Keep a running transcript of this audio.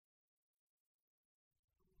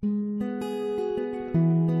One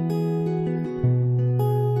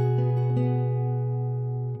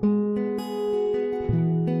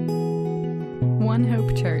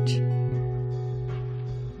Hope Church.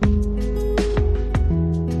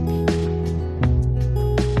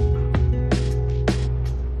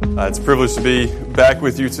 It's a privilege to be back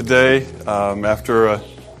with you today after a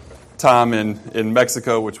time in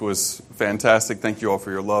Mexico, which was fantastic. Thank you all for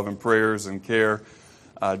your love and prayers and care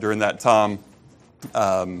during that time.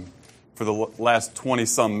 For the last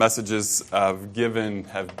 20-some messages I've given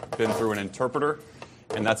have been through an interpreter,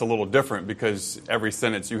 and that's a little different because every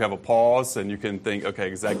sentence you have a pause and you can think, okay,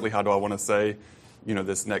 exactly how do I want to say,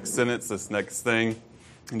 this next sentence, this next thing,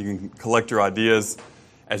 and you can collect your ideas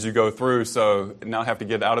as you go through. So now I have to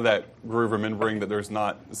get out of that groove, remembering that there's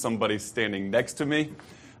not somebody standing next to me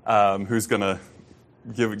who's going to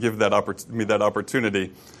give me that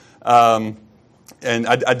opportunity. And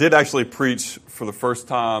I did actually preach for the first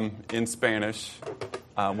time in Spanish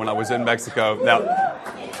when I was in Mexico.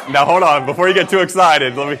 Now hold on, before you get too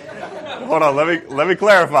excited, let me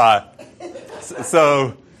clarify.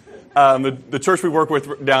 So the church we work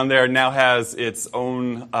with down there now has its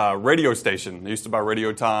own radio station. They used to buy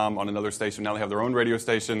Radio Time on another station. Now they have their own radio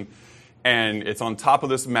station, and it's on top of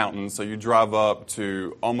this mountain. So you drive up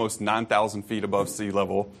to almost 9,000 feet above sea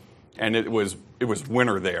level, and it was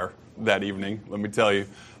winter there that evening, let me tell you.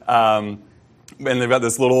 And they've got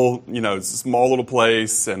this little, small little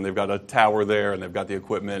place, and they've got a tower there, and they've got the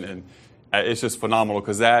equipment, and it's just phenomenal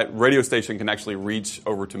because that radio station can actually reach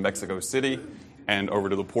over to Mexico City and over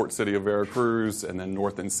to the port city of Veracruz, and then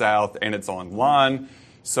north and south, and it's online.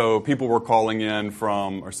 So people were calling in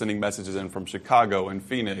or sending messages in from Chicago and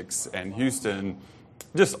Phoenix and Houston.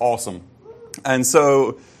 Just awesome. And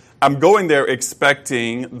so I'm going there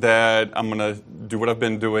expecting that I'm going to do what I've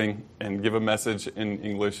been doing and give a message in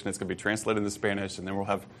English, and it's going to be translated into Spanish, and then we'll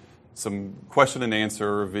have some question and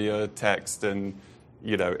answer via text and,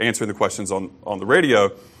 answering the questions on the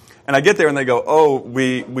radio. And I get there and they go, oh,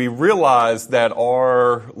 we realize that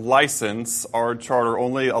our license, our charter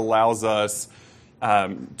only allows us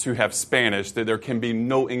to have Spanish, that there can be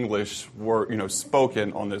no English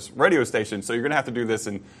spoken on this radio station, so you're going to have to do this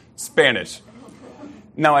in Spanish.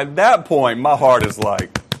 Now, at that point, my heart is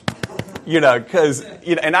like, because,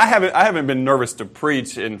 and I haven't been nervous to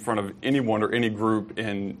preach in front of anyone or any group,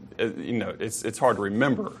 and, it's hard to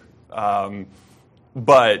remember.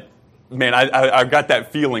 But, man, I got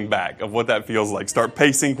that feeling back of what that feels like. Start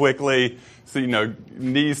pacing quickly, so,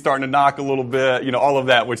 knees starting to knock a little bit, all of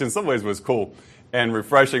that, which in some ways was cool and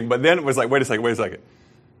refreshing. But then it was like, wait a second.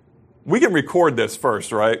 We can record this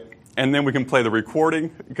first, right? And then we can play the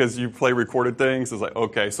recording because you play recorded things. It's like,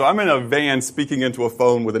 okay. So I'm in a van speaking into a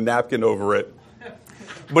phone with a napkin over it.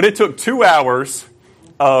 But it took 2 hours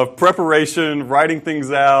of preparation, writing things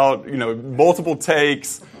out, multiple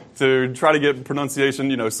takes to try to get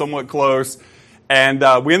pronunciation, somewhat close. And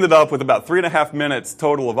we ended up with about 3.5 minutes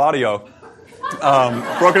total of audio,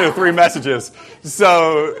 broken into 3 messages.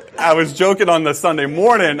 So I was joking on the Sunday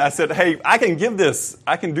morning. I said, hey, I can do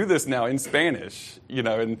this now in Spanish,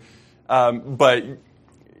 but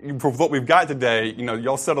for what we've got today,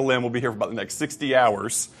 y'all settle in. We'll be here for about the next 60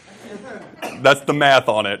 hours. That's the math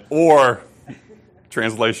on it. Or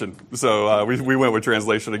translation. So we went with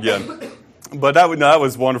translation again. But that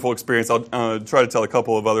was a wonderful experience. I'll try to tell a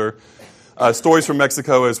couple of other stories from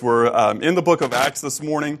Mexico as we're in the book of Acts this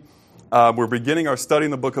morning. We're beginning our study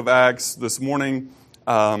in the book of Acts this morning.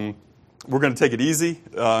 We're going to take it easy,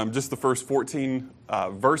 just the first 14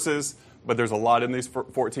 verses, but there's a lot in these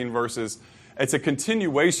 14 verses. It's a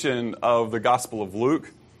continuation of the Gospel of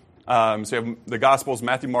Luke. So you have the Gospels,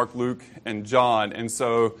 Matthew, Mark, Luke, and John. And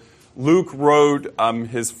so Luke wrote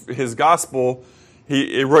his Gospel.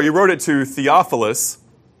 He wrote it to Theophilus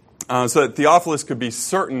so that Theophilus could be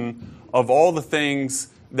certain of all the things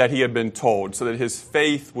that he had been told, so that his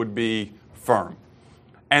faith would be firm.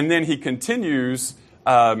 And then he continues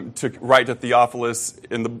to write to Theophilus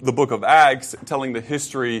in the book of Acts, telling the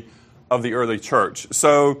history of the early church.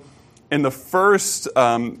 So in the first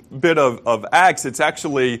bit of Acts, it's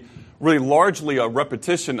actually really largely a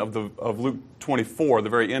repetition of Luke 24, the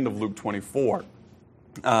very end of Luke 24,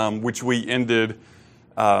 which we ended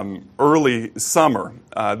early summer.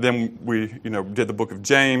 Then we did the book of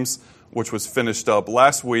James, which was finished up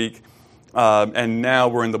last week. And now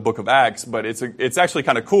we're in the book of Acts. But it's actually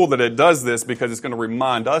kind of cool that it does this because it's going to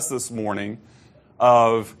remind us this morning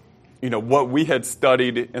of what we had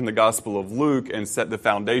studied in the Gospel of Luke and set the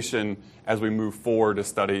foundation as we move forward to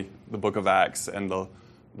study the book of Acts and the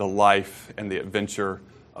life and the adventure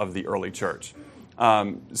of the early church.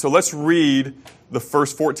 So let's read the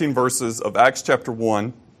first 14 verses of Acts chapter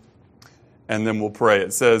 1, and then we'll pray.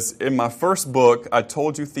 It says, "In my first book, I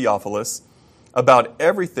told you, Theophilus, about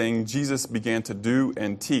everything Jesus began to do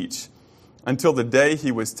and teach, until the day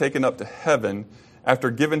he was taken up to heaven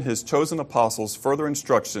after giving his chosen apostles further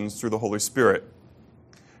instructions through the Holy Spirit.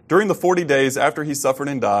 During the 40 days after he suffered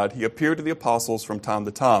and died, he appeared to the apostles from time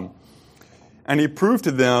to time. And he proved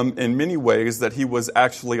to them in many ways that he was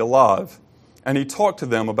actually alive. And he talked to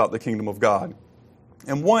them about the kingdom of God.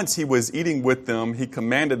 And once he was eating with them, he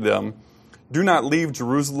commanded them, 'Do not leave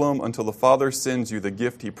Jerusalem until the Father sends you the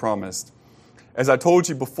gift he promised. As I told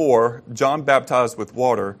you before, John baptized with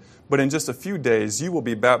water, but in just a few days you will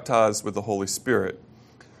be baptized with the Holy Spirit.'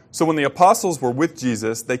 So when the apostles were with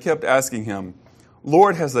Jesus, they kept asking him,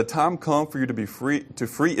 'Lord, has the time come for you to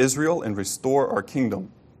free Israel and restore our kingdom?'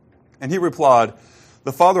 And he replied,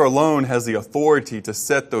 'The Father alone has the authority to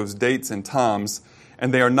set those dates and times,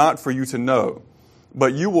 and they are not for you to know.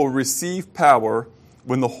 But you will receive power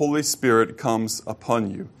when the Holy Spirit comes upon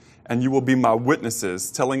you, and you will be my witnesses,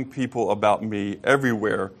 telling people about me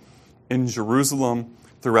everywhere in Jerusalem,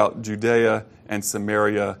 throughout Judea and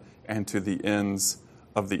Samaria, and to the ends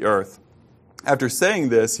of the earth.' After saying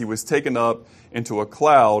this, he was taken up into a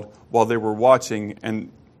cloud while they were watching, and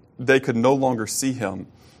they could no longer see him.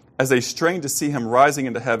 As they strained to see him rising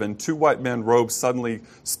into heaven, 2 white men robed suddenly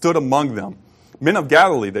stood among them. 'Men of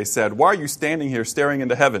Galilee,' they said, 'why are you standing here staring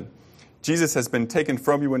into heaven? Jesus has been taken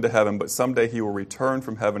from you into heaven, but someday he will return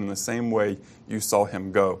from heaven in the same way you saw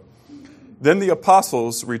him go.' Then the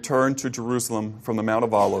apostles returned to Jerusalem from the Mount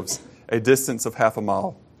of Olives, a distance of 1/2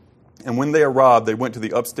 mile. And when they arrived, they went to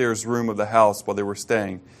the upstairs room of the house while they were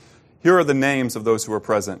staying. Here are the names of those who were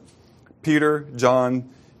present: Peter, John,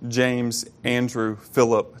 James, Andrew,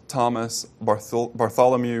 Philip, Thomas,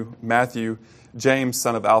 Bartholomew, Matthew, James,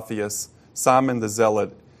 son of Alphaeus, Simon the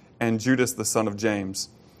Zealot, and Judas, the son of James.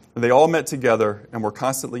 And they all met together and were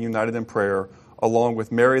constantly united in prayer, along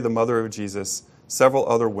with Mary, the mother of Jesus, several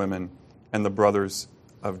other women, and the brothers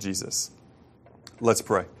of Jesus." Let's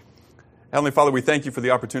pray. Heavenly Father, we thank you for the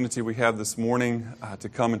opportunity we have this morning to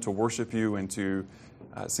come and to worship you and to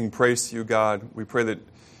sing praise to you, God. We pray that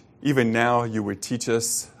even now you would teach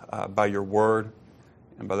us by your word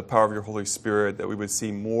and by the power of your Holy Spirit, that we would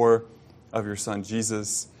see more of your Son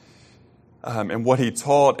Jesus and what he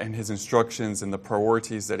taught and his instructions and the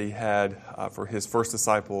priorities that he had for his first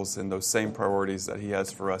disciples and those same priorities that he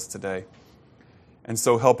has for us today. And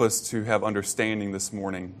so help us to have understanding this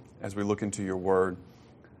morning as we look into your word.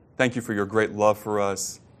 Thank you for your great love for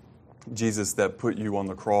us, Jesus, that put you on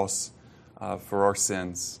the cross for our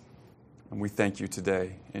sins. And we thank you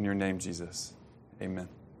today. In your name, Jesus. Amen.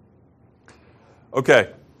 Okay.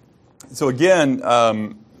 So again,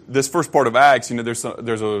 this first part of Acts, there's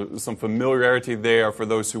some familiarity there for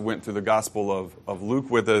those who went through the Gospel of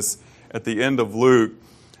Luke with us at the end of Luke.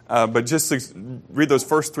 But just to read those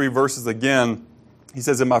first 3 verses again, he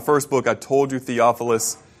says, "In my first book, I told you,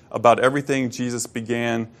 Theophilus, about everything Jesus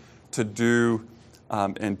began to do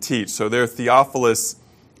and teach." So there, Theophilus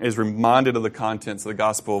is reminded of the contents of the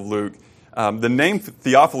Gospel of Luke. The name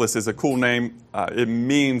Theophilus is a cool name. It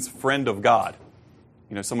means friend of God.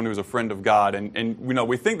 Someone who is a friend of God. And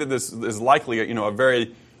we think that this is likely, a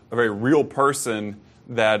very real person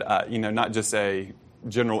that, not just a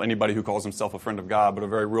general anybody who calls himself a friend of God, but a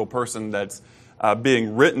very real person that's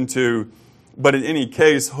being written to. But in any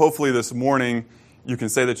case, hopefully this morning you can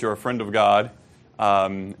say that you're a friend of God,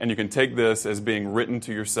 and you can take this as being written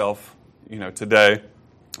to yourself, today,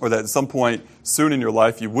 or that at some point soon in your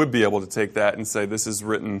life you would be able to take that and say, this is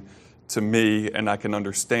written to me, and I can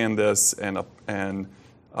understand this and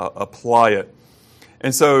apply it.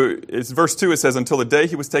 And so it's verse 2, it says, "Until the day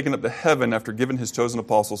he was taken up to heaven after giving his chosen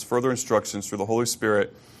apostles further instructions through the Holy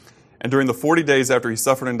Spirit. And during the 40 days after he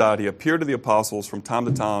suffered and died, he appeared to the apostles from time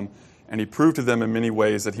to time, and he proved to them in many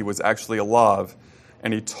ways that he was actually alive,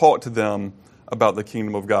 and he taught to them about the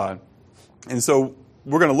kingdom of God." And so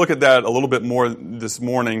we're going to look at that a little bit more this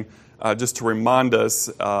morning, just to remind us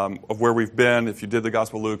of where we've been, if you did the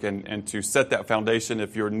Gospel of Luke, and to set that foundation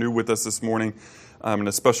if you're new with us this morning, and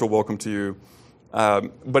a special welcome to you.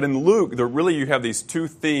 But in Luke, you have these 2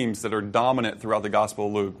 themes that are dominant throughout the Gospel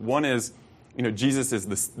of Luke. One is, Jesus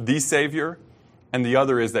is the Savior, and the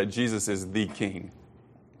other is that Jesus is the King.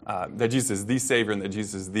 That Jesus is the Savior and that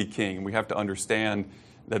Jesus is the King. We have to understand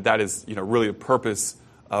that is, really the purpose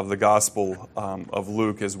of the Gospel of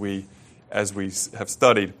Luke as we have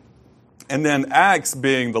studied. And then Acts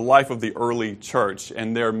being the life of the early church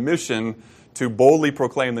and their mission to boldly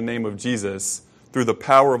proclaim the name of Jesus through the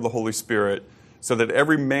power of the Holy Spirit, so that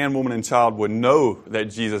every man, woman, and child would know that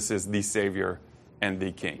Jesus is the Savior and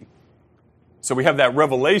the King. So we have that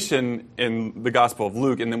revelation in the Gospel of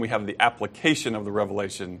Luke, and then we have the application of the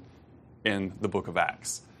revelation in the book of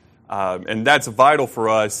Acts. And that's vital for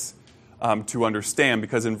us to understand,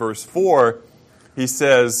 because in verse 4, he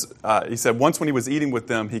said, once when he was eating with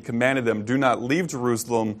them, he commanded them, do not leave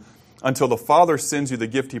Jerusalem until the Father sends you the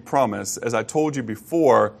gift he promised. As I told you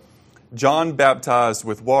before, John baptized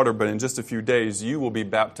with water, but in just a few days you will be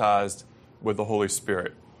baptized with the Holy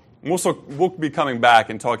Spirit. And we'll be coming back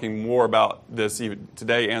and talking more about this even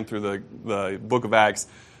today and through the book of Acts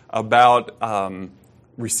about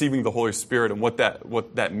receiving the Holy Spirit and what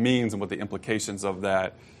that means and what the implications of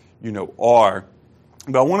that are.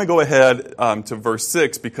 But I want to go ahead to verse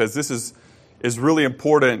 6, because this is really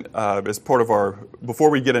important as part of our,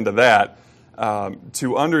 before we get into that,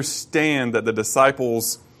 to understand that the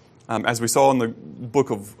disciples, as we saw in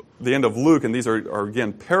the end of Luke, and these are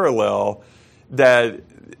again parallel, that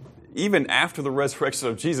even after the resurrection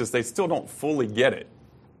of Jesus, they still don't fully get it.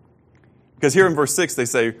 Because here in verse 6, they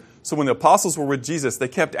say, so when the apostles were with Jesus, they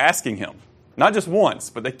kept asking him, not just once,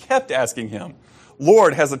 but they kept asking him,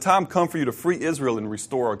 Lord, has the time come for you to free Israel and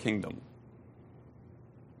restore our kingdom?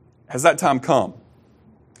 Has that time come?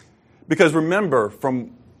 Because remember,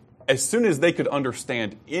 from as soon as they could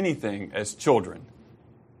understand anything as children,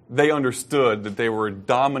 they understood that they were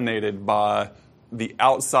dominated by the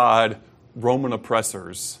outside Roman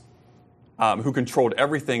oppressors who controlled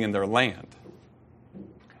everything in their land.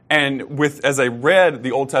 And as they read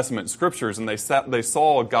the Old Testament scriptures and they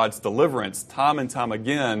saw God's deliverance time and time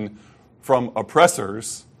again from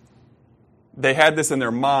oppressors, they had this in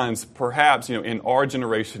their minds, perhaps, in our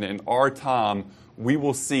generation, in our time, we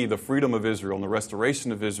will see the freedom of Israel and the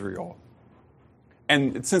restoration of Israel.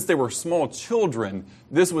 And since they were small children,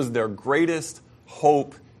 this was their greatest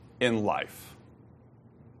hope in life.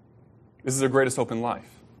 This is their greatest hope in life,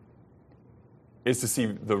 is to see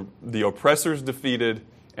the oppressors defeated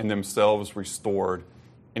and themselves restored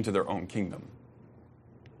into their own kingdom.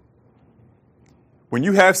 When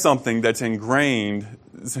you have something that's ingrained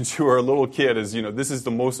since you were a little kid, as this is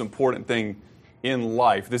the most important thing in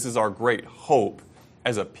life, this is our great hope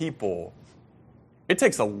as a people, it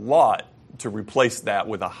takes a lot to replace that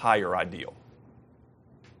with a higher ideal.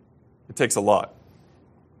 It takes a lot.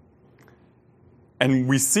 And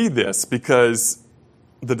we see this because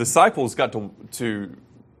the disciples got to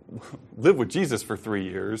live with Jesus for 3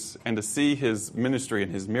 years and to see his ministry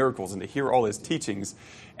and his miracles and to hear all his teachings.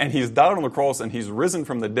 And he's died on the cross and he's risen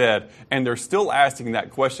from the dead. And they're still asking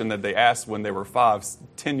that question that they asked when they were 5,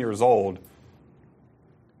 10 years old.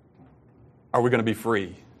 Are we going to be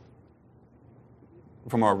free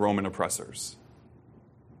from our Roman oppressors?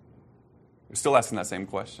 They're still asking that same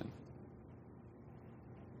question.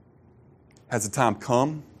 Has the time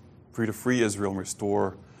come for you to free Israel and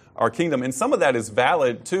restore our kingdom? And some of that is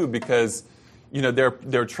valid too, because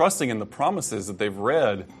they're trusting in the promises that they've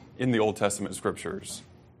read in the Old Testament scriptures.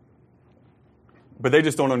 But they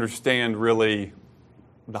just don't understand really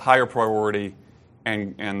the higher priority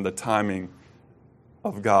and the timing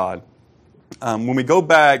of God. When we go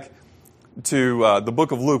back to the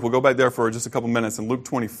book of Luke, we'll go back there for just a couple minutes. In Luke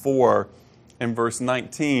 24 and verse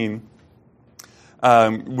 19,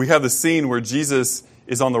 we have the scene where Jesus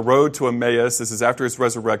is on the road to Emmaus. This is after his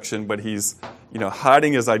resurrection, but he's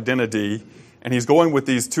hiding his identity, and he's going with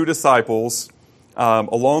these 2 disciples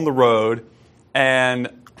along the road,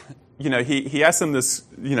 and he asks them this,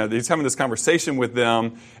 he's having this conversation with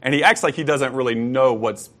them, and he acts like he doesn't really know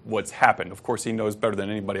what's happened. Of course, he knows better than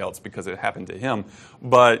anybody else because it happened to him.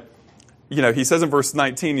 But, he says in verse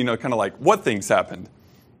 19, kind of like, what things happened?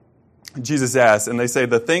 Jesus asks, and they say,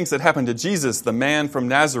 the things that happened to Jesus, the man from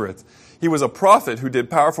Nazareth. He was a prophet who did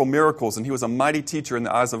powerful miracles, and he was a mighty teacher in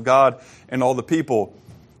the eyes of God and all the people.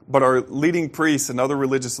 But our leading priests and other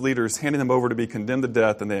religious leaders handed him over to be condemned to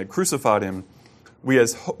death, and they had crucified him. We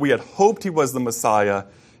had hoped he was the Messiah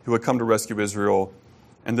who would come to rescue Israel,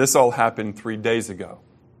 and this all happened 3 days ago.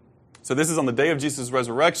 So this is on the day of Jesus'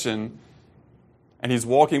 resurrection, and he's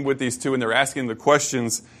walking with these 2, and they're asking the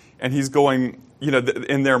questions, and he's going,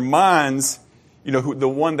 in their minds, the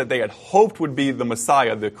one that they had hoped would be the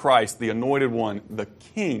Messiah, the Christ, the anointed one, the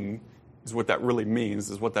King, is what that really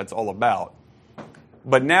means, is what that's all about.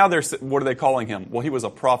 But now what are they calling him? Well, he was a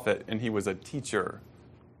prophet, and he was a teacher.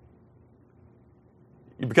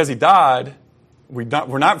 Because he died, we're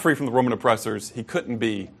not free from the Roman oppressors. He couldn't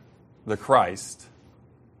be the Christ.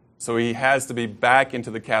 So he has to be back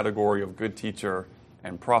into the category of good teacher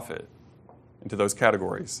and prophet, into those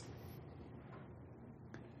categories.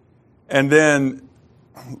 And then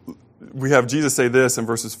we have Jesus say this in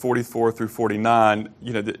verses 44 through 49.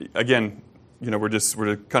 Again,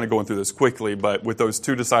 we're kind of going through this quickly, but with those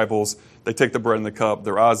two disciples, they take the bread and the cup,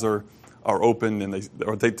 their eyes are open, and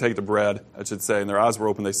they take the bread, I should say, and their eyes were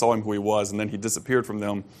open. They saw him who he was, and then he disappeared from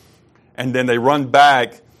them. And then they run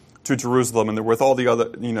back to Jerusalem, and they're with all the other,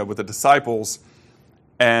 with the disciples.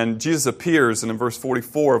 And Jesus appears, and in verse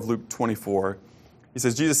 44 of Luke 24, he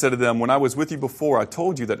says, Jesus said to them, when I was with you before, I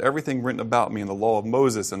told you that everything written about me in the law of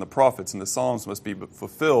Moses and the prophets and the Psalms must be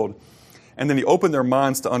fulfilled. And then he opened their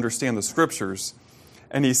minds to understand the Scriptures.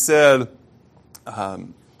 And he said,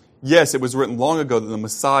 yes, it was written long ago that the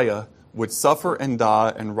Messiah would suffer and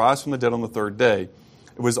die and rise from the dead on the third day.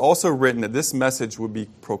 It was also written that this message would be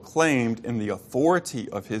proclaimed in the authority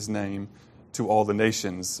of his name to all the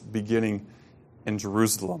nations, beginning in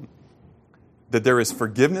Jerusalem, that there is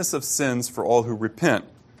forgiveness of sins for all who repent.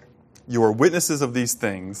 You are witnesses of these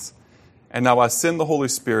things, and now I send the Holy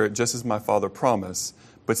Spirit just as my Father promised,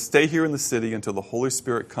 but stay here in the city until the Holy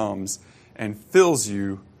Spirit comes and fills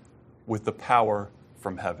you with the power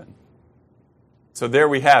from heaven. So there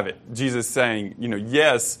we have it. Jesus saying,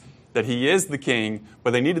 yes, that he is the king,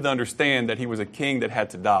 but they needed to understand that he was a king that had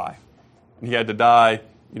to die. And he had to die,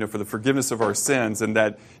 for the forgiveness of our sins, and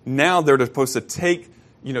that now they're supposed to take,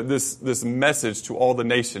 this message to all the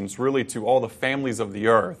nations, really to all the families of the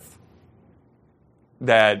earth,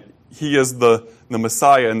 that he is the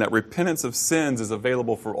Messiah and that repentance of sins is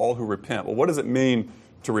available for all who repent. Well, what does it mean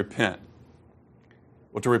to repent?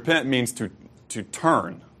 Well, to repent means to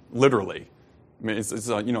turn, literally. I mean, it's a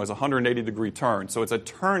 180-degree turn. So it's a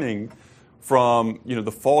turning from,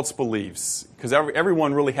 the false beliefs. Because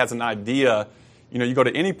everyone really has an idea. You go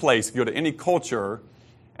to any place, you go to any culture,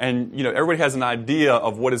 and, everybody has an idea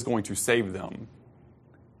of what is going to save them.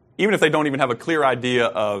 Even if they don't even have a clear idea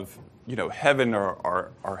of, heaven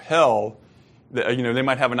or hell, they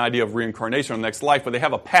might have an idea of reincarnation or the next life, but they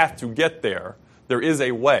have a path to get there. There is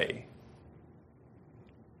a way.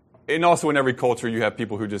 And also in every culture, you have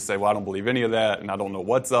people who just say, well, I don't believe any of that, and I don't know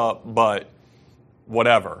what's up, but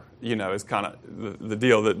whatever, is kind of the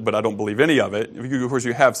deal, but I don't believe any of it. Of course,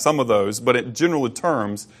 you have some of those, but in general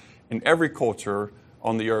terms, in every culture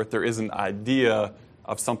on the earth, there is an idea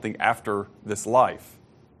of something after this life,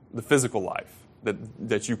 the physical life,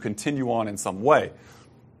 that you continue on in some way.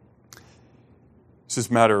 It's just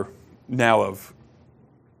a matter now of,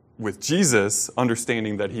 with Jesus,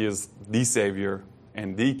 understanding that he is the Savior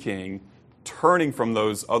and the King, turning from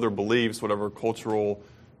those other beliefs, whatever cultural,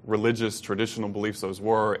 religious, traditional beliefs those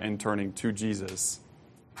were, and turning to Jesus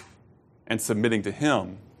and submitting to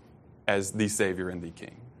him as the Savior and the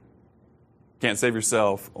King. Can't save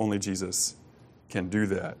yourself, only Jesus can do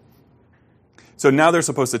that. So now they're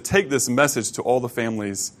supposed to take this message to all the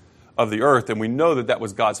families of the earth, and we know that that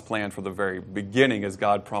was God's plan from the very beginning, as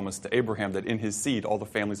God promised to Abraham that in his seed all the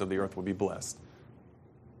families of the earth would be blessed.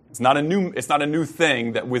 It's not a new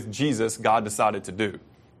thing that with Jesus God decided to do.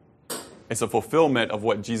 It's a fulfillment of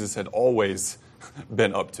what Jesus had always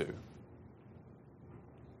been up to.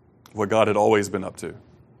 What God had always been up to.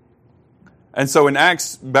 And so in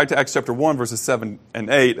Acts, back to Acts chapter 1, verses 7 and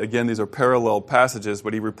 8, again, these are parallel passages,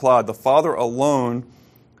 but he replied, the Father alone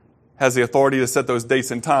has the authority to set those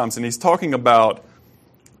dates and times. And he's talking about,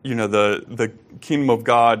 the kingdom of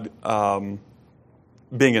God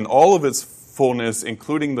being in all of its fullness,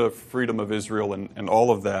 including the freedom of Israel and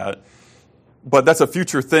all of that. But that's a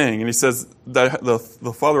future thing. And he says that the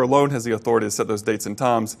Father alone has the authority to set those dates and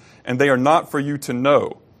times, and they are not for you to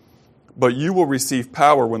know. But you will receive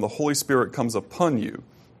power when the Holy Spirit comes upon you,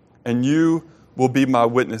 and you will be my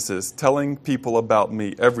witnesses, telling people about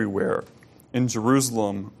me everywhere, in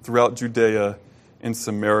Jerusalem, throughout Judea, in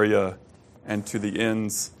Samaria, and to the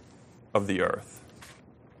ends of the earth.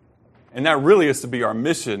 And that really is to be our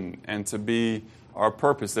mission and to be our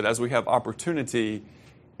purpose, that as we have opportunity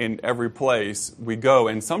in every place we go,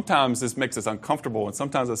 and sometimes this makes us uncomfortable, and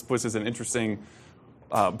sometimes this puts us in interesting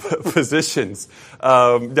positions.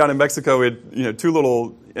 Down in Mexico, we had two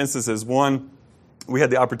little instances. One, we had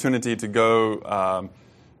the opportunity to go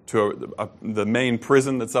to the main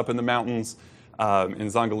prison that's up in the mountains in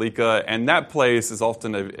Zongolica, and that place is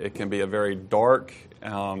often it can be a very dark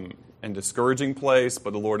and discouraging place,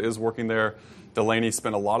 but the Lord is working there. Delaney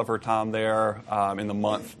spent a lot of her time there in the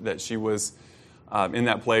month that she was in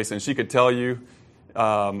that place, and she could tell you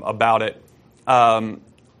about it.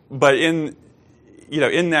 But in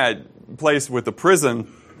that place with the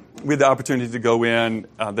prison, we had the opportunity to go in.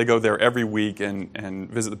 They go there every week and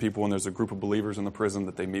visit the people, and there's a group of believers in the prison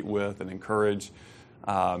that they meet with and encourage.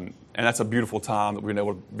 And that's a beautiful time that we've been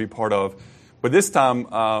able to be part of. But this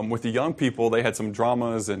time, with the young people, they had some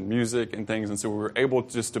dramas and music and things, and so we were able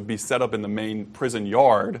just to be set up in the main prison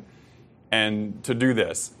yard and to do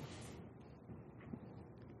this.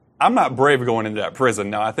 I'm not brave going into that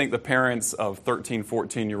prison. Now, I think the parents of 13,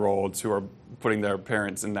 14-year-olds who are putting their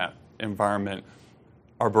parents in that environment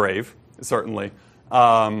are brave, certainly.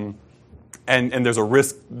 And there's a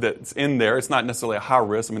risk that's in there. It's not necessarily a high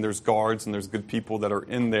risk. I mean, there's guards and there's good people that are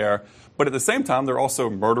in there. But at the same time, there are also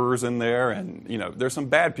murderers in there. And, there's some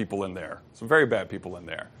bad people in there, some very bad people in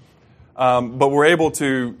there. But we're able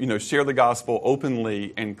to, share the gospel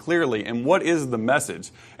openly and clearly. And what is the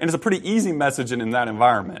message? And it's a pretty easy message in that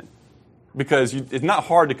environment because it's not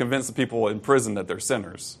hard to convince the people in prison that they're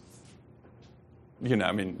sinners.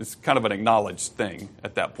 It's kind of an acknowledged thing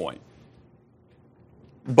at that point.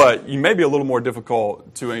 But you may be a little more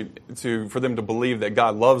difficult for them to believe that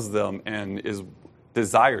God loves them and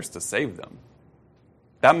desires to save them.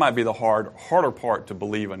 That might be the harder part to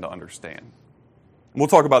believe and to understand. We'll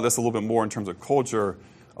talk about this a little bit more in terms of culture,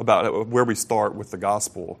 about where we start with the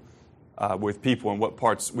gospel, with people and what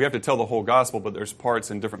parts. We have to tell the whole gospel, but there's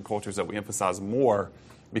parts in different cultures that we emphasize more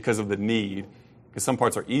because of the need, because some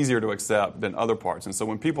parts are easier to accept than other parts. And so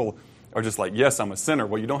when people are just like, yes, I'm a sinner,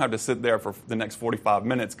 well, you don't have to sit there for the next 45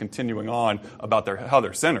 minutes continuing on about how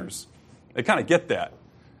they're sinners. They kind of get that.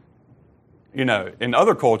 In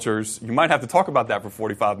other cultures, you might have to talk about that for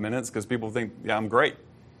 45 minutes because people think, yeah, I'm great.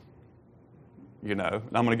 And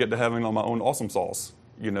I'm going to get to heaven on my own awesome sauce,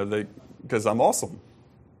 because I'm awesome.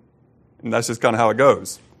 And that's just kind of how it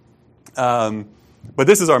goes. But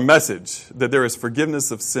this is our message, that there is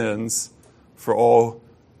forgiveness of sins for all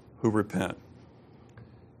who repent.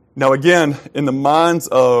 Now, again, in the minds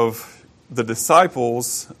of the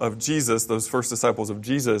disciples of Jesus, those first disciples of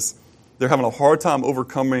Jesus, they're having a hard time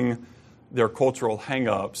overcoming their cultural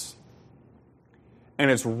hang-ups.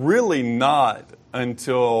 And it's really not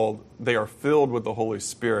until they are filled with the Holy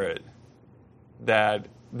Spirit that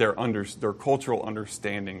their cultural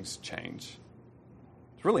understandings change.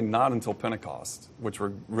 It's really not until Pentecost, which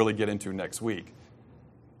we'll really get into next week,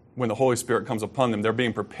 when the Holy Spirit comes upon them. They're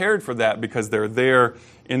being prepared for that because they're there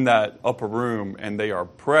in that upper room and they are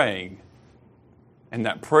praying. And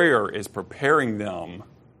that prayer is preparing them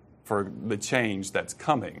for the change that's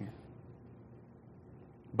coming.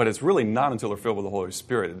 But it's really not until they're filled with the Holy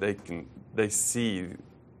Spirit that they see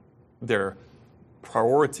their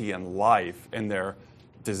priority in life and their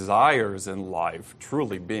desires in life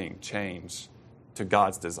truly being changed to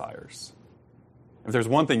God's desires. If there's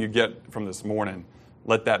one thing you get from this morning,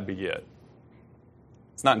 let that be it.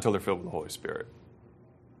 It's not until they're filled with the Holy Spirit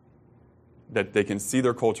that they can see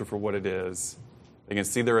their culture for what it is, they can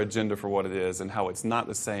see their agenda for what it is, and how it's not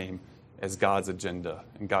the same as God's agenda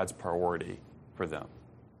and God's priority for them.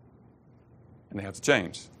 And they have to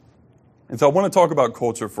change. And so I want to talk about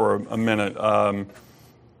culture for a minute,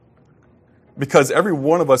 because every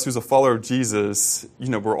one of us who's a follower of Jesus,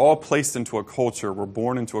 we're all placed into a culture. We're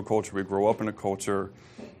born into a culture. We grow up in a culture.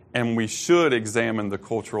 And we should examine the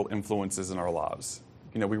cultural influences in our lives.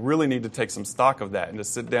 We really need to take some stock of that and to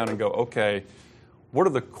sit down and go, okay, what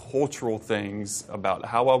are the cultural things about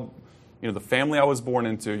how the family I was born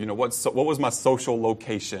into, what was my social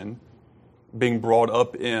location being brought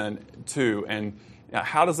up into, and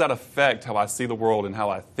how does that affect how I see the world and how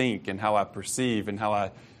I think and how I perceive and how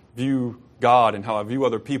I view God and how I view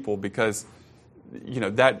other people, because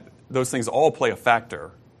those things all play a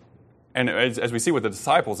factor. And as we see with the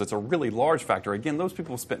disciples, it's a really large factor. Again, those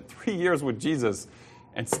people spent 3 years with Jesus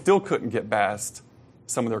and still couldn't get past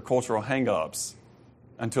some of their cultural hang-ups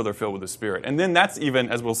until they're filled with the Spirit. And then that's even,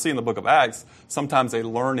 as we'll see in the book of Acts, sometimes a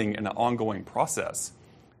learning and an ongoing process.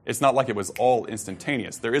 It's not like it was all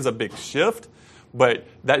instantaneous. There is a big shift, but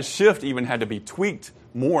that shift even had to be tweaked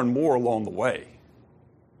more and more along the way.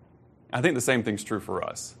 I think the same thing's true for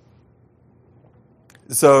us.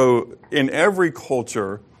 So in every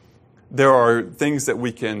culture, there are things that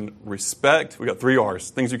we can respect. We got 3 R's.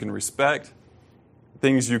 Things you can respect,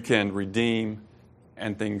 things you can redeem,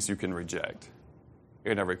 and things you can reject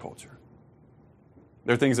in every culture.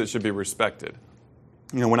 There are things that should be respected.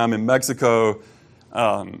 When I'm in Mexico,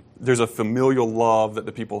 there's a familial love that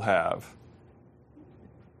the people have.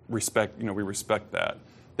 Respect, we respect that.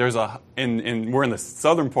 We're in the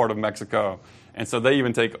southern part of Mexico, and so they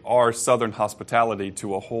even take our southern hospitality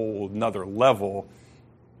to a whole nother level,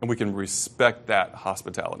 and we can respect that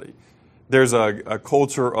hospitality. There's a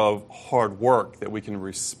culture of hard work that we can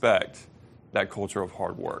respect, that culture of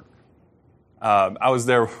hard work. I was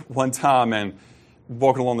there one time and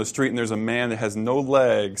walking along the street, and there's a man that has no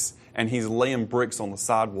legs, and he's laying bricks on the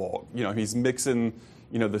sidewalk. He's mixing,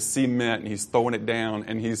 the cement, and he's throwing it down,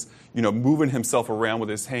 and he's, moving himself around with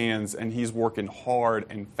his hands, and he's working hard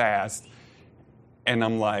and fast. And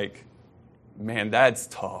I'm like, man, that's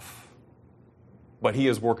tough. But he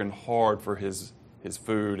is working hard for his his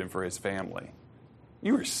food, and for his family.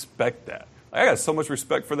 You respect that. I got so much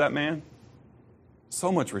respect for that man.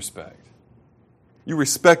 So much respect. You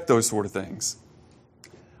respect those sort of things.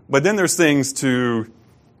 But then there's things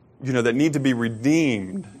that need to be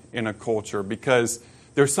redeemed in a culture, because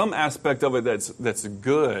there's some aspect of it that's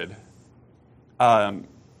good,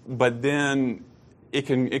 but then it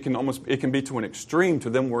can be to an extreme to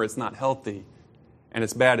them where it's not healthy and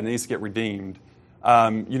it's bad and it needs to get redeemed.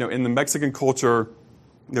 In the Mexican culture,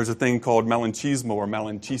 there's a thing called malinchismo or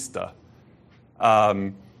malinchista,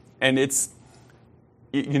 and it's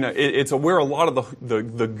where a lot of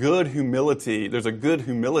the good humility. There's a good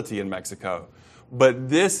humility in Mexico, but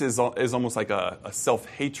this is almost like a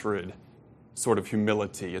self-hatred sort of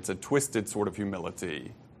humility. It's a twisted sort of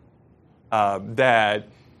humility that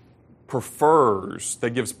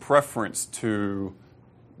gives preference to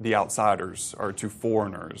the outsiders or to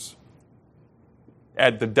foreigners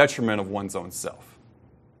at the detriment of one's own self.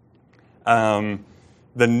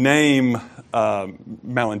 The name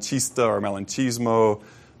malinchista or malinchismo,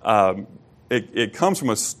 it comes from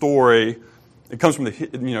a story. It comes from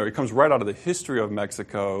it comes right out of the history of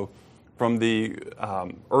Mexico from the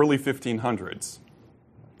early 1500s,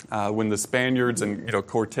 when the Spaniards and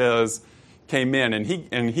Cortez came in,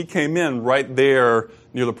 and he came in right there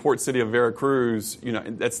near the port city of Veracruz.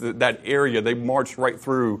 That's that area. They marched right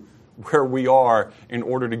through where we are in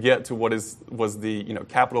order to get to what was the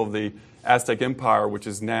capital of the Aztec Empire, which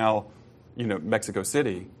is now Mexico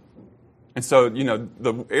City. And so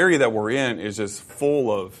the area that we're in is just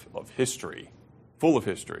full of history,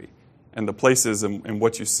 and the places and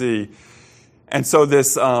what you see. And so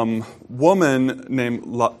this woman named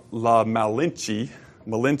La Malinche,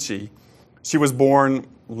 she was born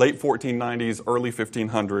late 1490s, early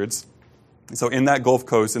 1500s. So in that Gulf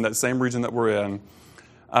Coast, in that same region that we're in.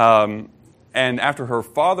 And after her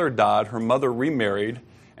father died, her mother remarried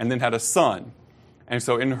and then had a son. And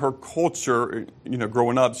so in her culture,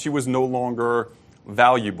 growing up, she was no longer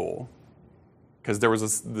valuable because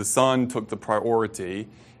the son took the priority.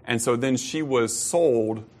 And so then she was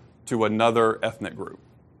sold to another ethnic group.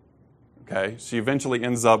 Okay? She eventually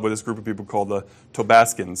ends up with this group of people called the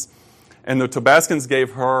Tabascans. And the Tabascans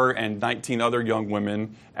gave her and 19 other young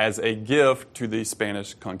women as a gift to the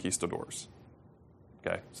Spanish conquistadors.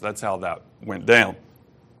 Okay, so that's how that went down.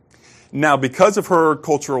 Now, because of her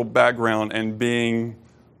cultural background and being,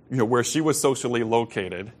 where she was socially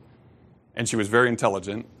located, and she was very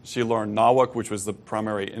intelligent, she learned Nahuatl, which was the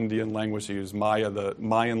primary Indian language. She used Maya, the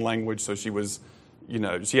Mayan language, so she was,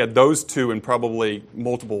 she had those two and probably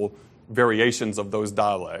multiple variations of those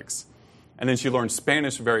dialects. And then she learned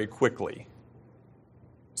Spanish very quickly.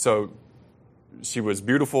 So she was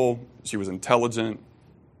beautiful, she was intelligent,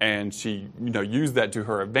 and she, used that to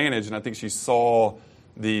her advantage. And I think she saw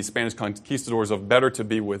the Spanish conquistadors of better to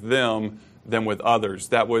be with them than with others.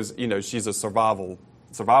 That was, she's a survivalist.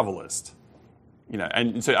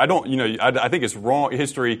 And so I think it's wrong.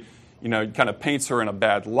 History, kind of paints her in a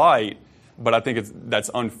bad light, but I think that's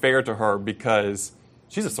unfair to her because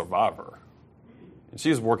she's a survivor. And she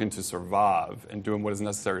is working to survive and doing what is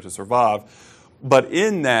necessary to survive. But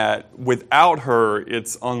in that, without her,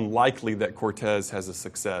 it's unlikely that Cortez has a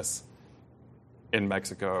success in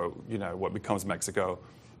Mexico, what becomes Mexico,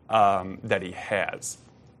 that he has.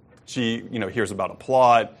 She, hears about a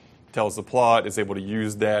plot, tells the plot, is able to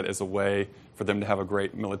use that as a way for them to have a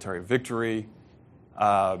great military victory,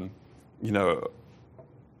 over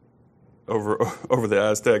the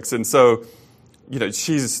Aztecs. And so,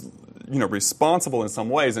 she's, responsible in some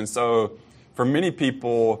ways. And so for many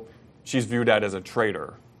people, she's viewed as a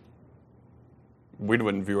traitor. We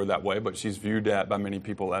wouldn't view her that way, but she's viewed by many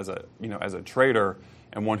people as a traitor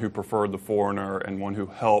and one who preferred the foreigner and one who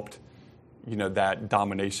helped, that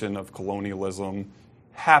domination of colonialism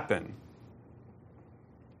happen.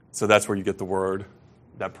 So that's where you get the word,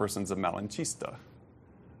 that person's a malinchista.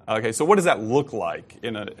 Okay, so what does that look like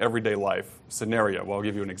in an everyday life scenario? Well, I'll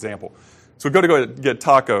give you an example. So we go get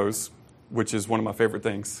tacos, which is one of my favorite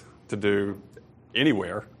things to do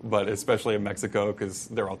anywhere, but especially in Mexico because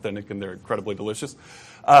they're authentic and they're incredibly delicious.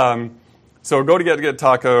 So go to get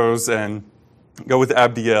tacos and go with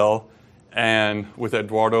Abdiel and with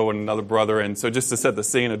Eduardo and another brother. And so just to set the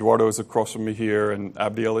scene, Eduardo is across from me here and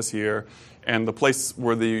Abdiel is here. And the place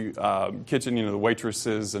where the kitchen, the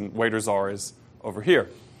waitresses and waiters are is over here.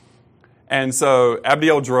 And so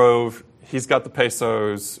Abdiel drove. He's got the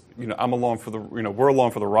pesos. I'm along for the. We're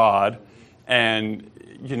along for the ride, and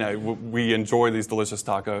we enjoy these delicious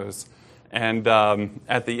tacos. And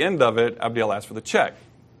at the end of it, Abdiel asked for the check.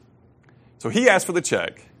 So he asked for the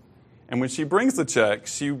check, and when she brings the check,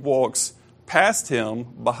 she walks past him,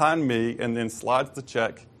 behind me, and then slides the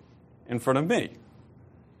check in front of me.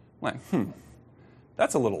 I'm like,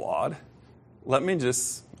 that's a little odd. Let me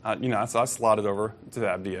just, so I slide it over to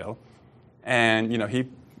Abdiel. And, he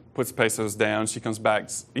puts pesos down. She comes back.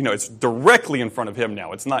 It's directly in front of him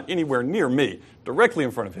now. It's not anywhere near me, directly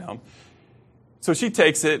in front of him. So she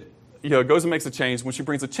takes it, goes and makes a change. When she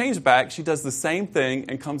brings the change back, she does the same thing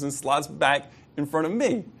and comes and slides back in front of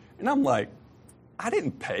me. And I'm like, I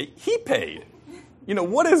didn't pay. He paid.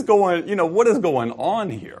 What is going on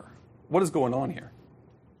here? What is going on here?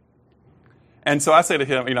 And so I say to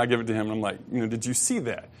him, I give it to him, and I'm like, did you see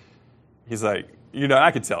that? He's like,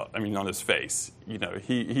 I could tell, on his face,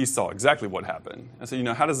 he saw exactly what happened. I said,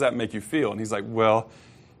 how does that make you feel? And he's like, well,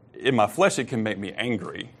 in my flesh, it can make me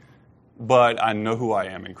angry, but I know who I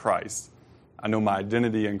am in Christ. I know my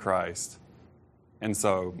identity in Christ. And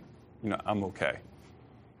so, I'm okay.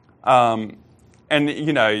 And,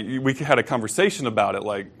 we had a conversation about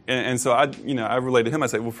it, and so I related to him. I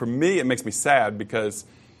said, well, for me, it makes me sad because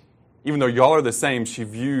even though y'all are the same, she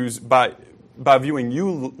views, by viewing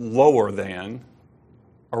you lower than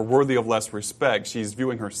or worthy of less respect, she's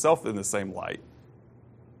viewing herself in the same light.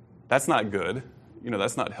 That's not good.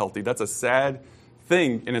 That's not healthy. That's a sad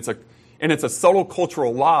thing, and it's a subtle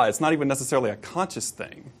cultural lie. It's not even necessarily a conscious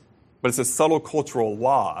thing, but it's a subtle cultural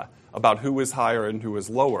lie about who is higher and who is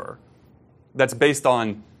lower. That's based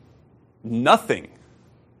on nothing,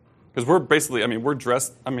 because we're basically, we're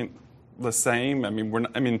dressed, the same.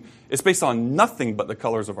 It's based on nothing but the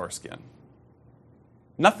colors of our skin.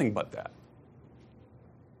 Nothing but that.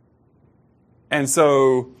 And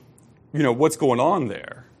so, what's going on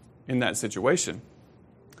there in that situation?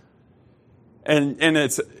 And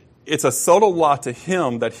it's a subtle lie to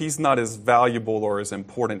him that he's not as valuable or as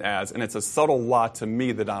important as, and it's a subtle lie to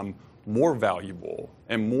me that I'm more valuable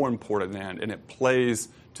and more important than, and it plays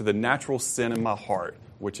to the natural sin in my heart,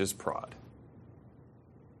 which is pride.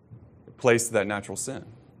 It plays to that natural sin.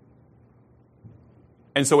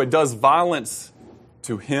 And so it does violence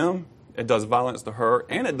to him, it does violence to her,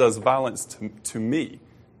 and it does violence to me,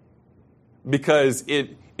 because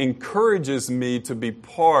it encourages me to be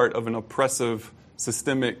part of an oppressive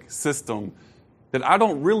systemic system that I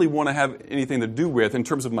don't really want to have anything to do with in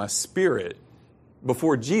terms of my spirit.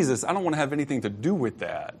 Before Jesus, I don't want to have anything to do with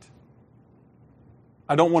that.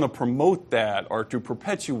 I don't want to promote that or to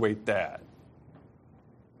perpetuate that.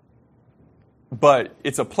 But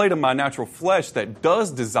it's a plate of my natural flesh that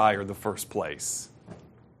does desire the first place,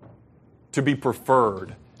 to be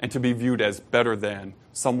preferred and to be viewed as better than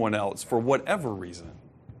someone else for whatever reason.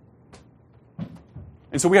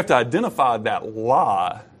 And so we have to identify that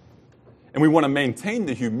lie, and we want to maintain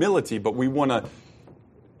the humility, but we want to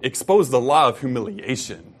expose the lie of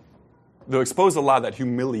humiliation. They'll expose the lie that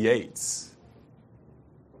humiliates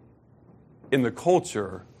in the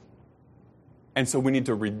culture. And so we need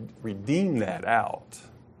to redeem that out.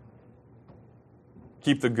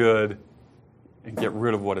 Keep the good and get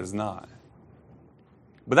rid of what is not.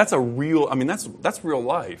 But that's that's real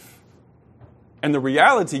life. And the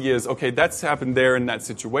reality is, okay, that's happened there in that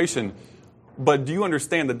situation. But do you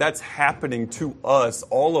understand that that's happening to us,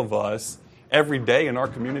 all of us, every day in our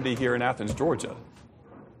community here in Athens, Georgia?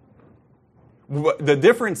 The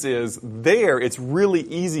difference is there, it's really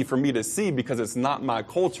easy for me to see because it's not my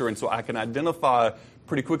culture, and so I can identify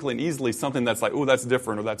pretty quickly and easily something that's like, oh, that's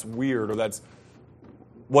different, or that's weird, or that's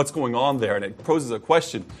what's going on there, and it poses a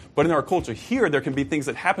question. But in our culture here, there can be things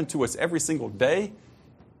that happen to us every single day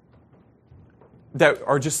that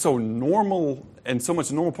are just so normal and so much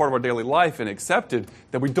a normal part of our daily life and accepted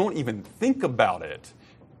that we don't even think about it.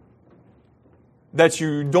 That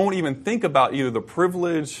you don't even think about either the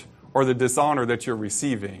privilege or the dishonor that you're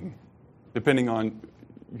receiving, depending on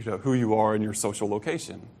who you are and your social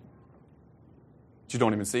location. But you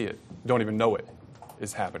don't even see it, don't even know it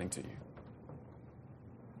is happening to you.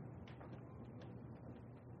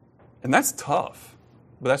 And that's tough,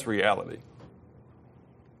 but that's reality.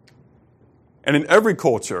 And in every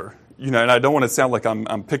culture, and I don't want to sound like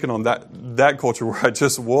I'm picking on that culture where I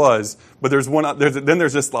just was, but there's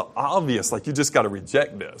just the obvious, like you just got to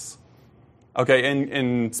reject this. Okay,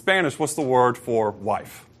 in Spanish, what's the word for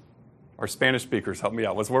wife? Our Spanish speakers, help me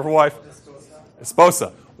out. What's the word for wife?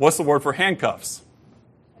 Esposa. What's the word for handcuffs?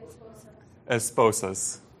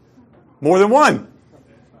 Esposas. More than one.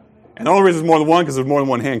 And the only reason it's more than one because there's more than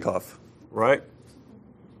one handcuff, right?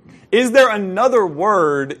 Is there another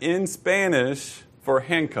word in Spanish for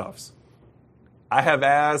handcuffs? I have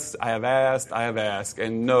asked,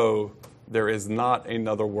 and no, there is not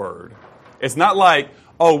another word. It's not like,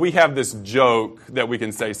 oh, we have this joke that we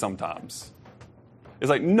can say sometimes. It's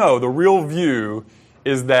like, no, the real view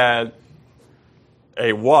is that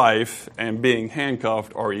a wife and being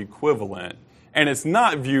handcuffed are equivalent. And it's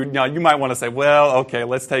not viewed, now you might want to say, well, okay,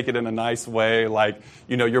 let's take it in a nice way, like,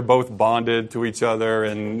 you're both bonded to each other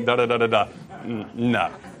and da-da-da-da-da.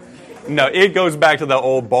 No. No, it goes back to the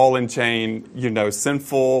old ball and chain,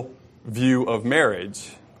 sinful view of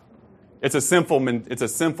marriage. It's a sinful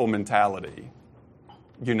mentality,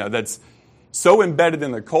 that's so embedded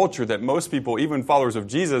in the culture that most people, even followers of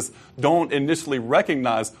Jesus, don't initially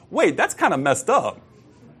recognize, wait, that's kind of messed up.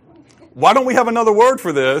 Why don't we have another word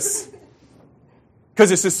for this?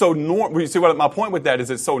 Because it's just so normal. You see what my point with that is?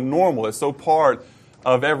 It's so normal. It's so part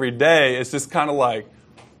of every day. It's just kind of like,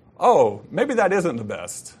 oh, maybe that isn't the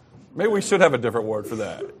best. Maybe we should have a different word for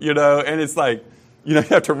that. And it's like, you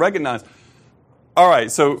have to recognize, all right,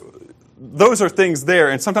 so those are things there.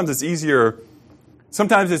 And sometimes it's easier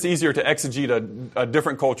to exegete a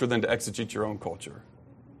different culture than to exegete your own culture.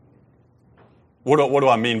 What do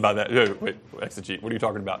I mean by that? Wait, exegete, what are you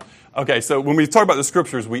talking about? Okay, so when we talk about the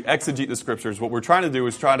Scriptures, we exegete the Scriptures. What we're trying to do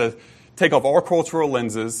is try to take off our cultural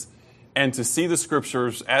lenses and to see the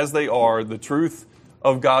Scriptures as they are, the truth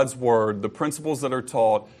of God's Word, the principles that are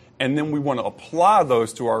taught, and then we want to apply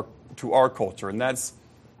those to our culture, and that's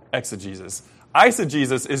exegesis.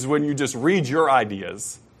 Eisegesis is when you just read your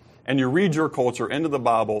ideas and you read your culture into the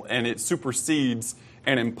Bible, and it supersedes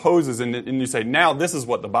and imposes, and you say, now this is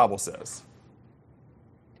what the Bible says.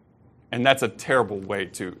 And that's a terrible way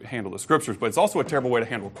to handle the Scriptures, but it's also a terrible way to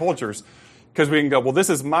handle cultures, because we can go, well, this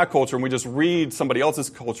is my culture, and we just read somebody else's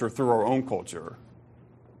culture through our own culture.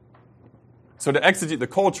 So to exegete the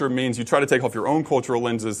culture means you try to take off your own cultural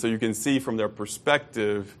lenses so you can see from their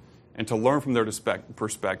perspective and to learn from their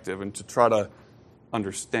perspective and to try to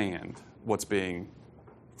understand what's being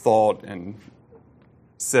thought and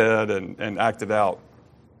said and acted out.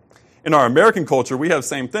 In our American culture, we have the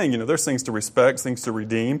same thing. There's things to respect, things to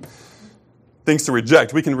redeem, things to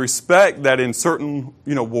reject. We can respect that in certain,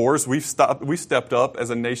 wars, we've stepped up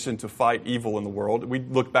as a nation to fight evil in the world. We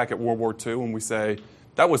look back at World War II and we say,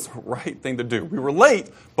 that was the right thing to do. We were late,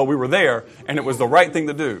 but we were there, and it was the right thing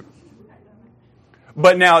to do.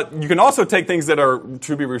 But now, you can also take things that are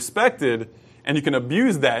to be respected, and you can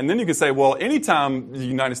abuse that. And then you can say, well, anytime the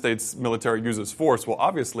United States military uses force, well,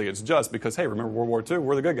 obviously it's just because, hey, remember World War II?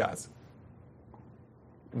 We're the good guys.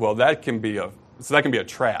 Well, that can be a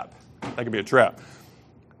trap. That can be a trap.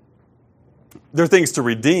 There are things to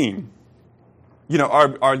redeem.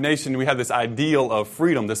 Our nation, we have this ideal of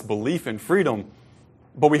freedom, this belief in freedom,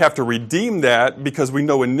 but we have to redeem that because we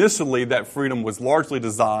know initially that freedom was largely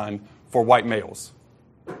designed for white males.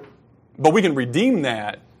 But we can redeem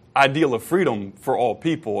that ideal of freedom for all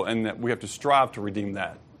people, and that we have to strive to redeem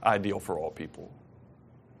that ideal for all people.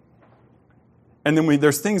 And then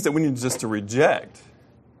there's things that we need just to reject.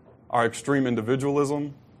 Our extreme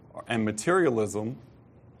individualism and materialism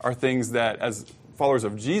are things that, as followers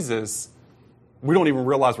of Jesus, we don't even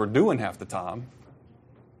realize we're doing half the time.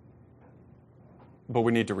 But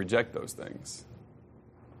we need to reject those things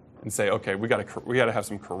and say, okay, we got to have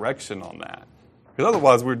some correction on that. Because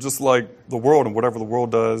otherwise, we're just like the world, and whatever the world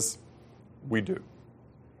does, we do.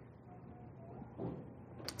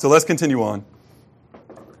 So let's continue on.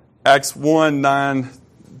 Acts 1, 9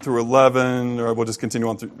 through 11, or we'll just continue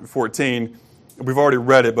on through 14. We've already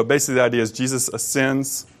read it, but basically the idea is Jesus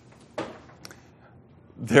ascends.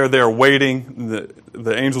 They're there waiting.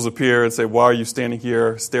 The angels appear and say, why are you standing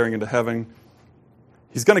here staring into heaven?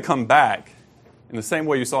 He's going to come back in the same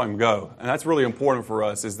way you saw him go. And that's really important for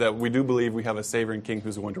us, is that we do believe we have a Savior and King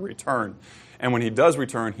who's going to return. And when he does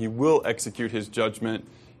return, he will execute his judgment,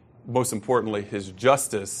 most importantly, his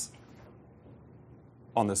justice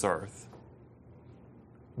on this earth.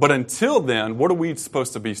 But until then, what are we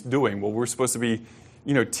supposed to be doing? Well, we're supposed to be,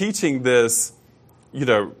 teaching this,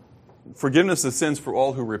 forgiveness of sins for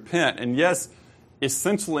all who repent. And yes,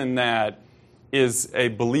 essential in that is a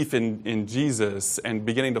belief in Jesus and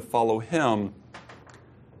beginning to follow him.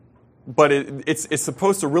 But it's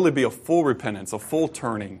supposed to really be a full repentance, a full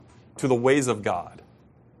turning to the ways of God.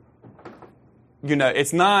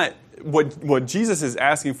 It's not, what Jesus is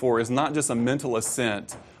asking for is not just a mental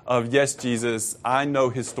assent of, yes, Jesus, I know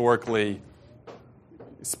historically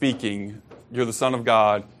speaking, you're the Son of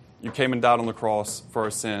God, you came and died on the cross for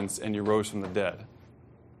our sins, and you rose from the dead.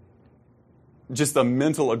 Just a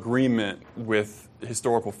mental agreement with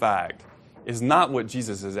historical fact is not what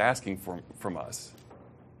Jesus is asking from us.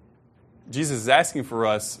 Jesus is asking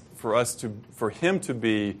for him to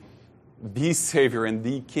be the Savior and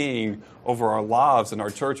the King over our lives and our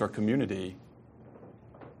church, our community.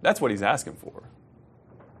 That's what he's asking for.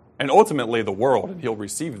 And ultimately the world, and he'll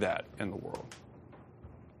receive that in the world.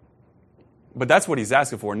 But that's what he's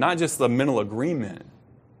asking for, not just the mental agreement,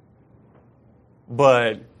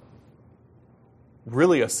 but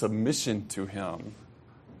really a submission to him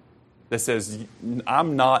that says,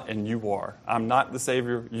 I'm not and you are. I'm not the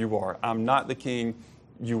Savior, you are. I'm not the King,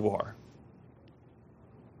 you are.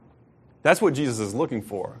 That's what Jesus is looking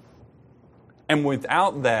for. And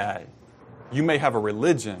without that, you may have a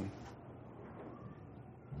religion.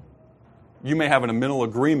 You may have a mental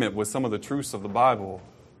agreement with some of the truths of the Bible,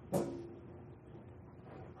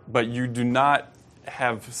 but you do not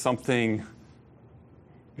have something,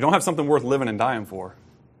 you don't have something worth living and dying for.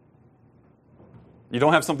 You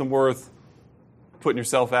don't have something worth putting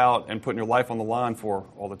yourself out and putting your life on the line for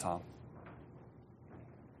all the time.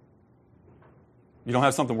 You don't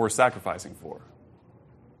have something worth sacrificing for.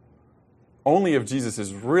 Only if Jesus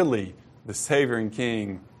is really the Savior and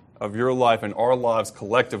King of your life and our lives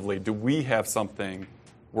collectively do we have something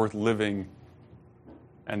worth living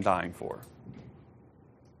and dying for.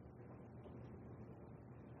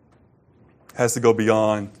 It has to go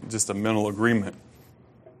beyond just a mental agreement.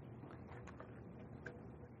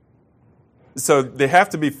 So they have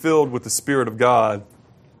to be filled with the Spirit of God.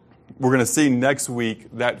 We're going to see next week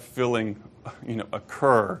that filling,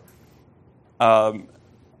 occur.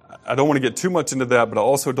 I don't want to get too much into that, but I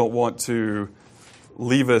also don't want to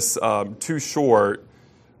leave us too short.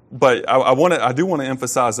 But I do want to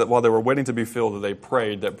emphasize that while they were waiting to be filled, that they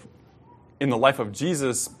prayed. That in the life of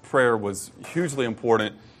Jesus, prayer was hugely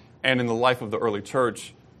important, and in the life of the early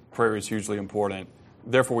church, prayer is hugely important.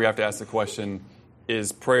 Therefore, we have to ask the question: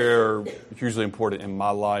 is prayer hugely important in my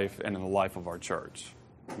life and in the life of our church?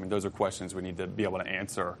 I mean, those are questions we need to be able to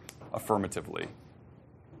answer affirmatively.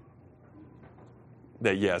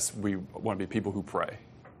 That yes, we want to be people who pray.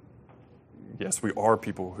 Yes, we are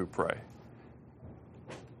people who pray.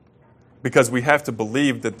 Because we have to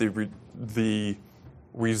believe that the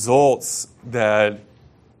results that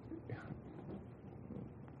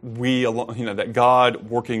that God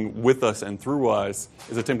working with us and through us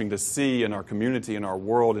is attempting to see in our community, in our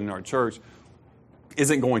world, in our church,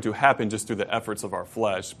 isn't going to happen just through the efforts of our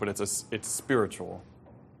flesh, but it's spiritual.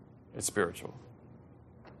 It's spiritual.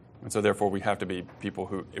 And so therefore we have to be people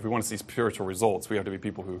who, if we want to see spiritual results, we have to be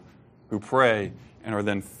people who pray and are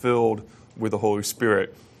then filled with the Holy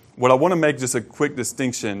Spirit. What I want to make just a quick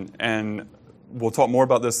distinction, and we'll talk more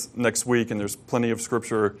about this next week, and there's plenty of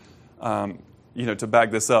scripture to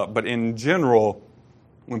back this up. But in general,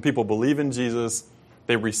 when people believe in Jesus,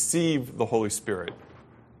 they receive the Holy Spirit.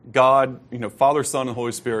 God, Father, Son, and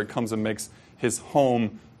Holy Spirit comes and makes his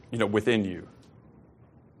home, within you.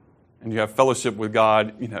 And you have fellowship with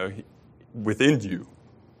God, within you.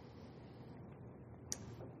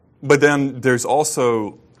 But then there's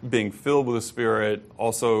also being filled with the Spirit,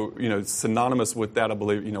 also, synonymous with that, I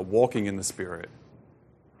believe, walking in the Spirit.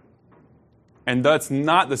 And that's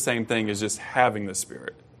not the same thing as just having the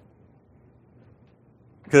Spirit.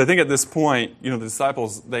 Because I think at this point, the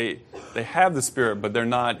disciples, they have the Spirit, but they're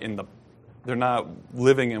not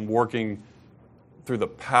living and working through the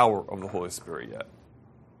power of the Holy Spirit yet.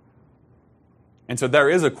 And so there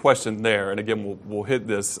is a question there, and again, we'll hit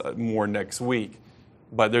this more next week.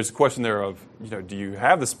 But there's a question there of, do you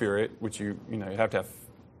have the Spirit, which you have to have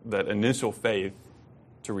that initial faith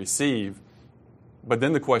to receive. But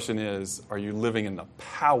then the question is, are you living in the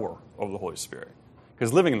power of the Holy Spirit?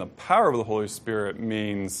 Because living in the power of the Holy Spirit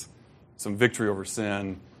means some victory over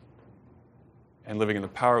sin. And living in the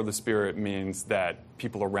power of the Spirit means that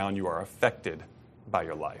people around you are affected by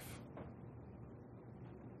your life.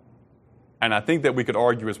 And I think that we could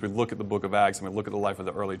argue as we look at the book of Acts and we look at the life of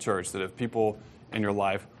the early church, that if people in your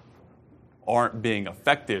life aren't being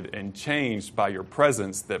affected and changed by your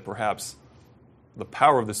presence, that perhaps the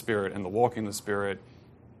power of the Spirit and the walking in the Spirit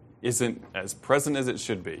isn't as present as it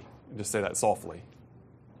should be. Just say that softly,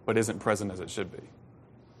 but isn't present as it should be.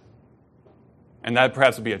 And that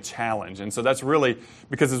perhaps would be a challenge. And so that's really,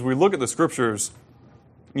 because as we look at the Scriptures,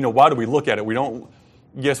 why do we look at it?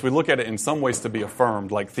 Yes, we look at it in some ways to be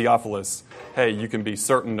affirmed, like Theophilus, hey, you can be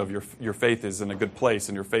certain of your faith is in a good place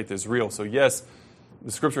and your faith is real. So yes,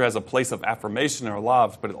 the Scripture has a place of affirmation in our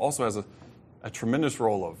lives, but it also has a tremendous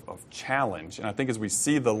role of challenge. And I think as we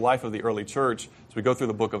see the life of the early church, as we go through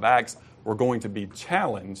the book of Acts, we're going to be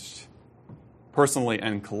challenged personally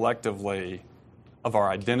and collectively of our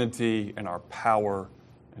identity and our power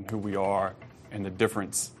and who we are and the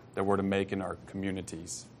difference that we're to make in our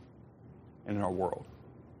communities and in our world.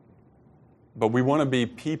 But we want to be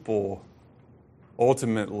people,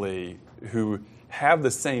 ultimately, who have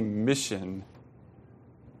the same mission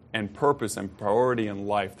and purpose and priority in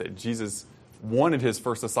life that Jesus wanted his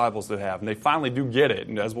first disciples to have. And they finally do get it,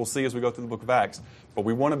 and as we'll see as we go through the book of Acts. But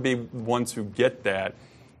we want to be ones who get that,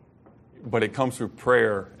 but it comes through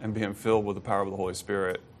prayer and being filled with the power of the Holy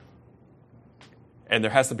Spirit. And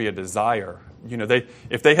there has to be a desire.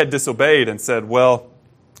 If they had disobeyed and said, well,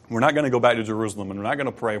 we're not going to go back to Jerusalem, and we're not going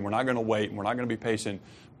to pray, and we're not going to wait, and we're not going to be patient,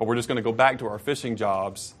 but we're just going to go back to our fishing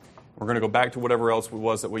jobs, we're going to go back to whatever else it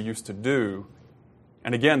was that we used to do.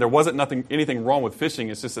 And again, there wasn't anything wrong with fishing.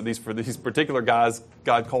 It's just that for these particular guys,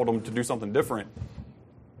 God called them to do something different.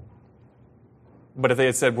 But if they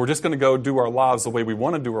had said, we're just going to go do our lives the way we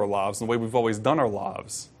want to do our lives, and the way we've always done our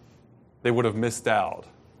lives, they would have missed out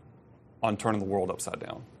on turning the world upside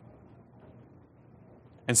down.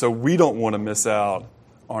 And so we don't want to miss out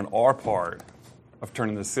on our part of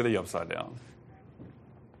turning the city upside down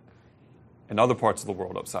and other parts of the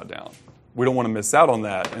world upside down. We don't want to miss out on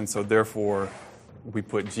that, and so therefore we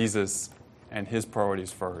put Jesus and his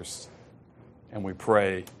priorities first, and we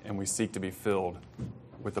pray and we seek to be filled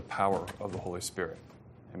with the power of the Holy Spirit.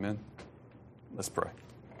 Amen? Let's pray.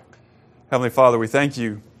 Heavenly Father, we thank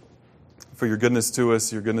you for your goodness to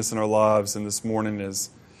us, your goodness in our lives, and this morning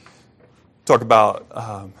is talk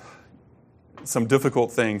about some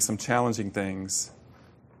difficult things, some challenging things.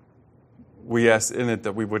 We ask in it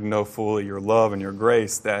that we would know fully your love and your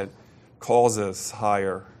grace that calls us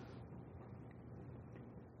higher,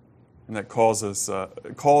 and that calls us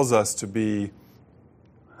to be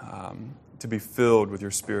filled with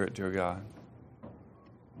your Spirit, dear God.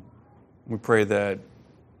 We pray that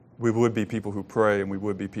we would be people who pray, and we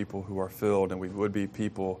would be people who are filled, and we would be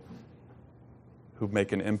people who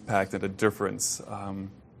make an impact and a difference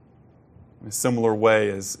in a similar way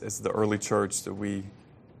as the early church that we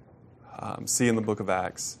see in the book of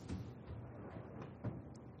Acts.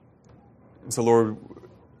 And so, Lord,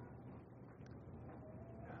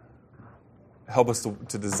 help us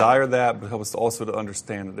to desire that, but help us also to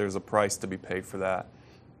understand that there's a price to be paid for that,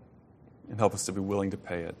 and help us to be willing to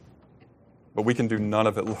pay it. But we can do none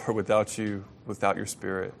of it, Lord, without you, without your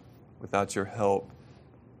Spirit, without your help,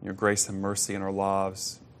 your grace and mercy in our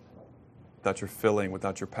lives, without your filling,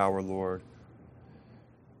 without your power, Lord.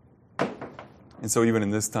 And so even in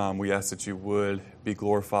this time, we ask that you would be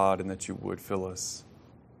glorified and that you would fill us.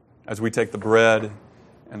 As we take the bread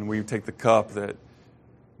and we take the cup that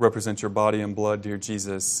represents your body and blood, dear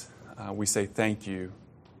Jesus, we say thank you.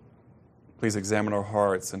 Please examine our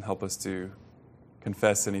hearts and help us to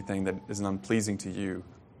confess anything that is unpleasing to you.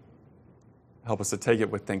 Help us to take it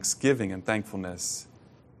with thanksgiving and thankfulness.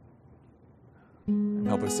 And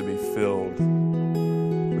help us to be filled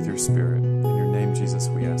with your Spirit. In your name, Jesus,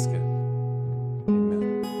 we ask it.